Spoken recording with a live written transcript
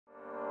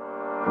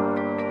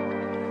I'm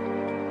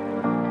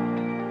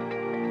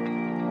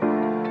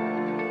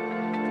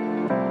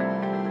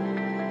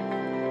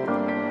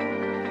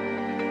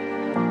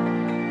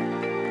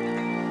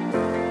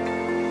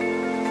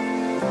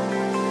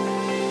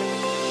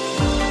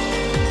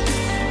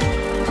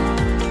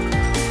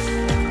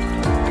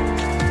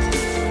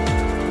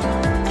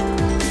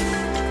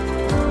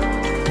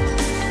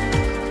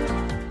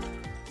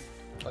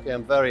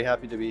very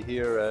happy to be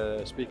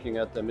here speaking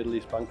at the Middle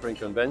East Bunkering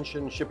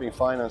Convention. Shipping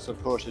finance,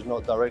 of course, is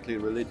not directly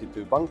related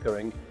to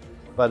bunkering,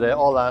 but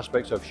all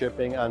aspects of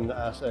shipping and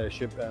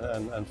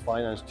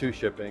finance to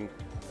shipping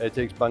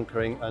takes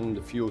bunkering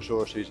and fuel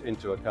sources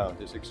into account.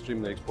 It's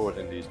extremely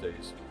important these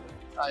days.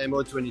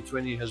 IMO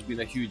 2020 has been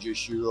a huge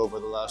issue over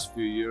the last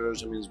few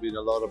years. I mean, there's been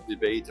a lot of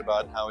debate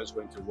about how it's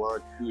going to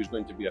work, who is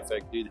going to be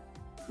affected.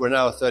 We're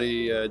now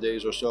 30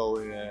 days or so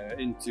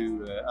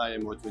into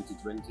IMO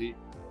 2020.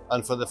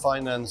 And for the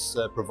finance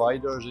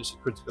providers, it's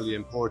critically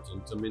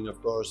important. I mean,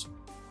 of course,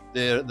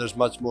 there's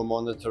much more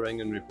monitoring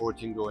and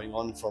reporting going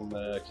on from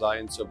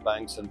clients of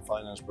banks and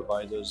finance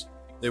providers.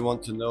 They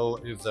want to know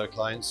if their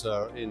clients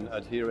are in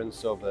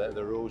adherence of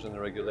the rules and the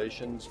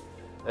regulations.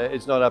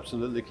 It's not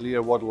absolutely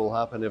clear what will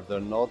happen if they're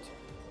not,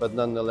 but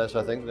nonetheless,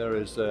 I think there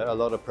is a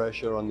lot of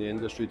pressure on the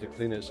industry to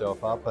clean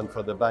itself up, and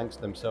for the banks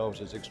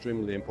themselves, it's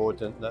extremely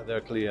important that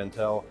their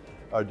clientele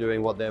are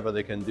doing whatever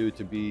they can do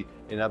to be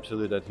in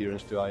absolute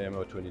adherence to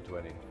IMO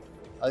 2020.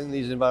 I think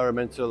these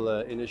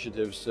environmental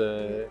initiatives,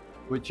 IMO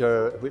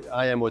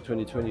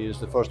 2020 is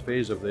the first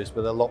phase of this,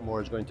 but a lot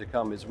more is going to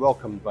come. It's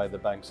welcomed by the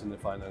banks and the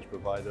finance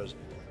providers.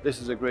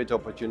 This is a great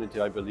opportunity,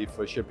 I believe,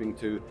 for shipping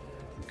to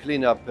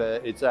clean up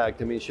its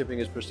act. I mean, shipping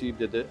is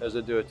perceived as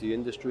a dirty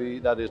industry.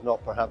 That is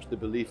not perhaps the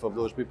belief of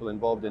those people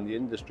involved in the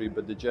industry,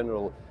 but the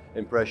general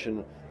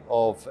impression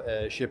of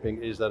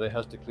shipping is that it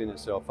has to clean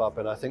itself up.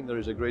 And I think there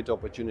is a great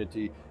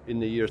opportunity in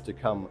the years to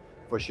come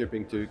for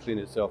shipping to clean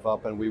itself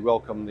up. And we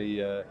welcome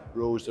the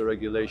rules, the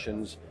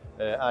regulations,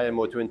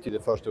 IMO 20, the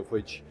first of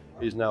which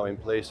is now in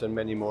place, and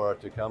many more are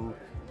to come.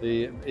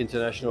 The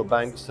international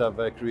banks have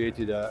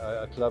created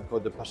a club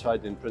called the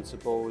Poseidon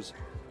Principles,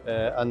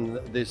 and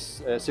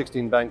this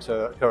 16 banks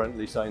are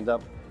currently signed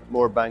up.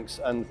 More banks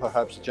and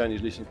perhaps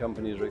Chinese leasing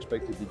companies are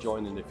expected to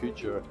join in the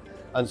future.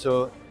 And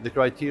so the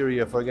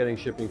criteria for getting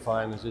shipping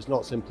finance is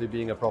not simply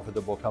being a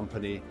profitable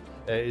company,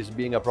 it's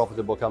being a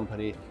profitable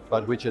company,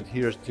 but which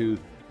adheres to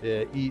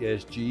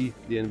ESG,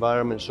 the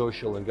environment,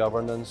 social and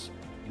governance,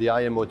 the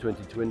IMO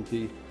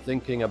 2020,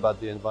 thinking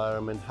about the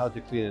environment, how to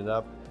clean it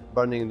up,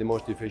 burning the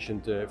most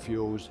efficient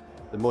fuels,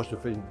 the most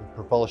efficient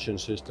propulsion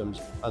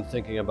systems, and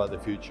thinking about the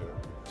future.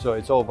 So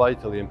it's all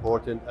vitally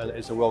important, and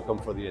it's a welcome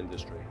for the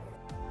industry.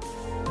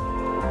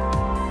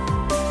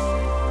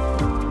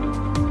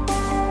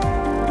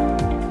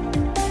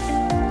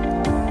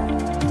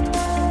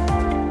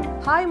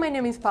 Hi, my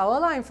name is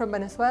Paola, I'm from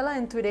Venezuela,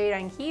 and today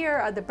I'm here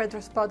at the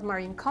Petrospot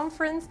Marine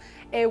Conference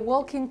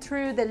walking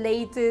through the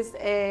latest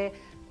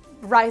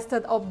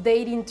Rystad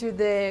update into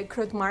the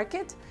crude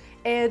market.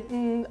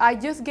 I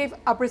just gave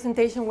a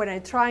presentation when I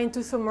tried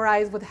to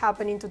summarize what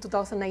happened into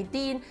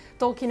 2019,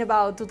 talking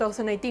about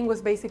 2019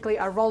 was basically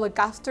a roller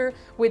coaster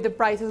with the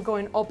prices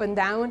going up and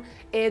down.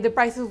 The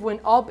prices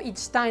went up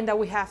each time that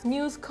we have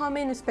news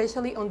coming,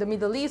 especially on the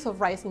Middle East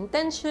of rising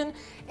tension,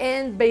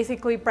 and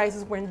basically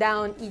prices went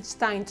down each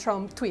time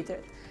Trump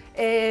tweeted.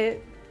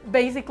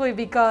 Basically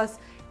because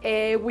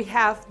we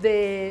have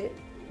the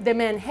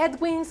demand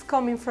headwinds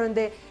coming from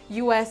the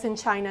US and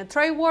China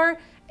trade war.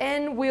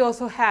 And we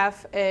also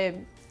have,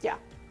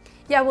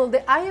 well,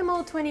 the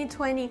IMO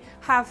 2020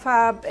 have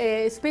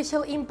a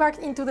special impact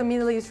into the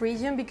Middle East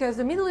region because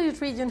the Middle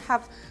East region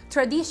have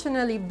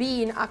traditionally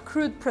been a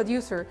crude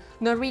producer,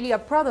 not really a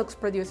products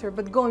producer,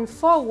 but going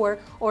forward,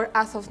 or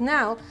as of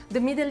now, the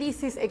Middle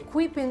East is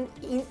equipping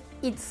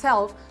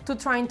itself to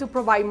trying to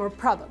provide more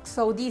products.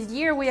 So this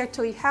year we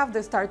actually have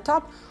the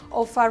startup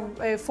of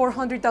a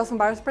 400,000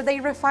 barrels per day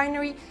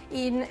refinery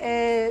in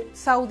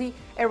Saudi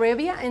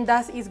Arabia, and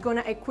that is going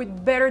to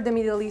equip better the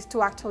Middle East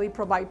to actually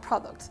provide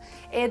products.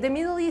 The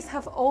Middle East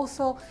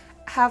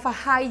have a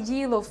high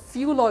yield of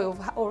fuel oil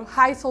or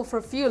high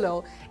sulfur fuel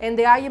oil, and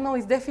the IMO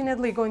is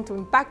definitely going to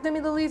impact the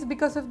Middle East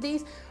because of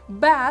this,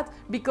 but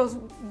because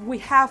we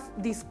have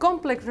these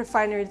complex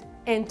refineries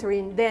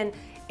entering, then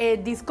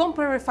this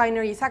complex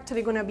refinery is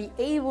actually going to be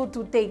able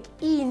to take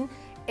in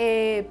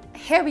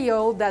heavy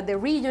oil that the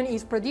region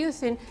is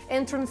producing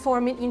and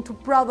transform it into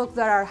products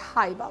that are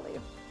high value.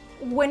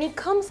 When it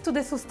comes to the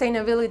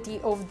sustainability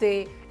of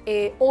the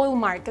oil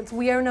markets,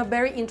 we are in a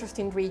very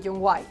interesting region.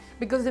 Why?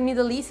 Because the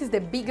Middle East is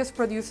the biggest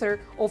producer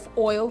of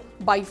oil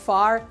by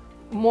far,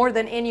 more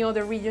than any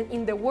other region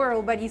in the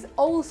world, but it's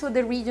also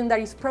the region that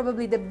is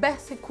probably the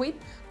best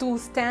equipped to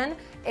stand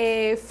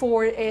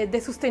for the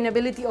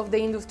sustainability of the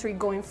industry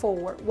going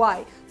forward.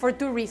 Why? For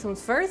two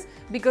reasons. First,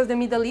 because the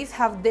Middle East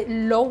have the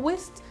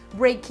lowest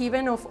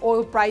break-even of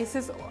oil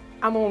prices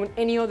among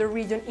any other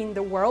region in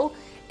the world.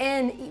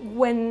 And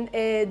when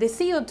the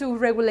CO2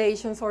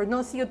 regulations, or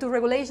not CO2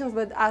 regulations,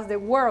 but as the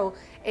world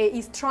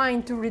is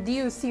trying to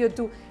reduce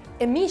CO2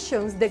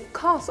 emissions, the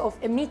cost of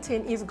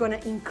emitting is going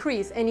to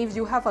increase. And if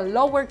you have a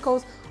lower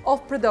cost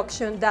of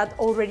production, that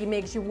already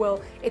makes you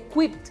well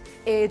equipped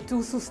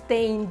to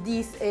sustain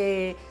these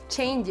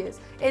changes.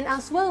 And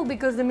as well,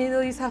 because the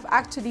Middle East have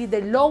actually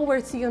the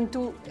lower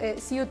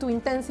CO2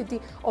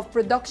 intensity of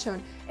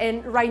production.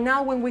 And right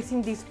now, when we're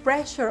seeing this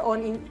pressure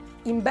on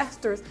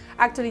investors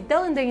actually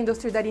telling the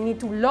industry that it need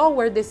to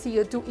lower the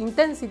CO2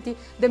 intensity,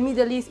 the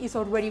Middle East is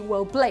already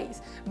well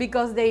placed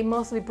because they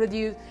mostly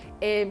produce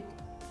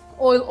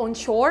oil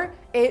onshore,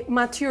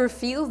 mature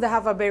fields that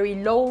have a very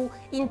low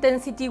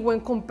intensity when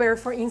compared,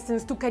 for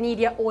instance, to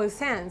Canadian oil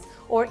sands,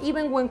 or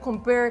even when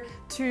compared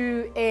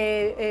to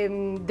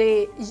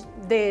the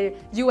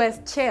US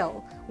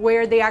shale,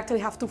 where they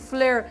actually have to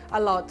flare a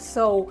lot.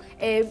 So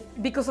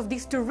because of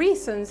these two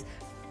reasons,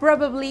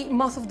 probably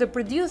most of the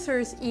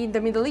producers in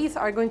the Middle East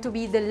are going to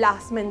be the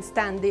last man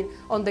standing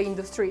on the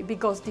industry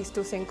because these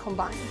two things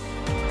combine.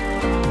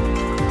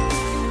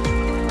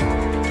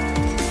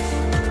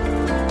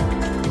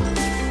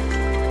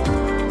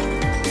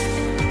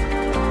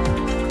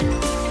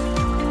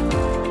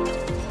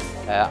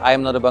 I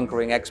am not a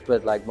bunkering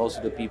expert like most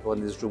of the people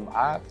in this room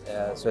are,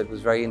 so it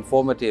was very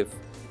informative,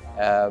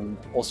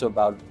 also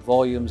about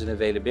volumes and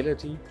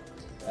availability.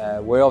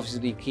 We're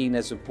obviously keen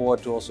as a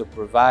port to also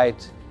provide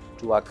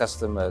to our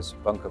customers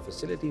bunker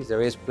facilities.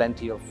 There is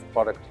plenty of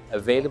product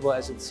available,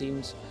 as it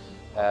seems.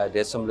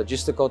 There's some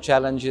logistical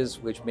challenges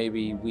which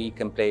maybe we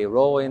can play a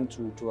role in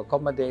to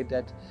accommodate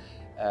that.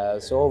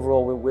 So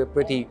overall, we're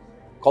pretty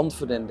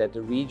confident that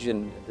the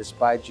region,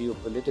 despite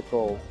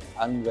geopolitical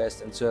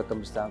unrest and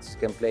circumstances,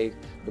 can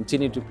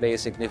continue to play a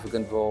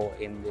significant role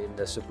in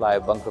the supply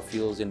of bunker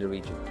fuels in the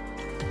region.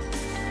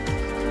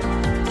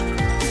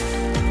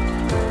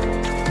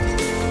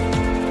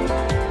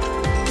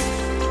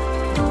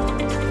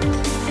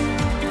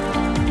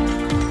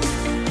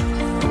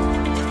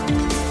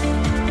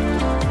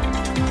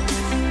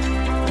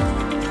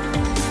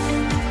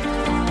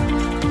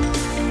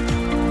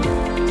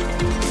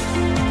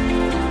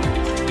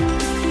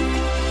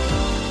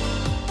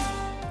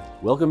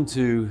 Welcome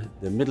to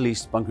the Middle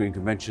East Bunkering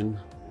Convention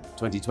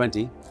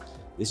 2020.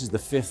 This is the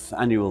 5th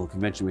annual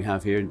convention we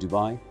have here in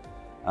Dubai.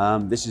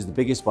 This is the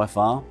biggest by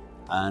far,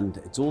 and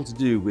it's all to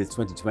do with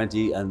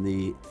 2020 and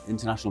the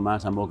International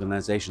Maritime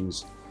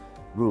Organization's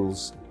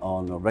rules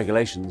or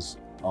regulations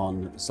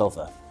on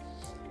sulfur.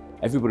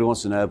 Everybody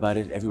wants to know about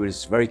it,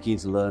 everybody's very keen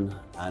to learn,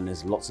 and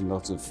there's lots and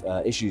lots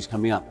of issues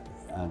coming up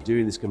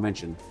during this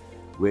convention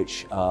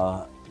which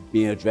are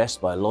being addressed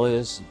by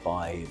lawyers,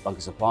 by bunker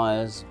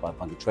suppliers, by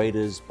bunker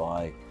traders,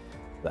 by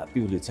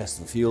people who test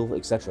the fuel,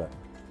 etc.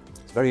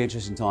 It's very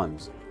interesting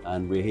times,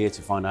 and we're here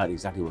to find out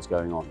exactly what's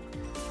going on.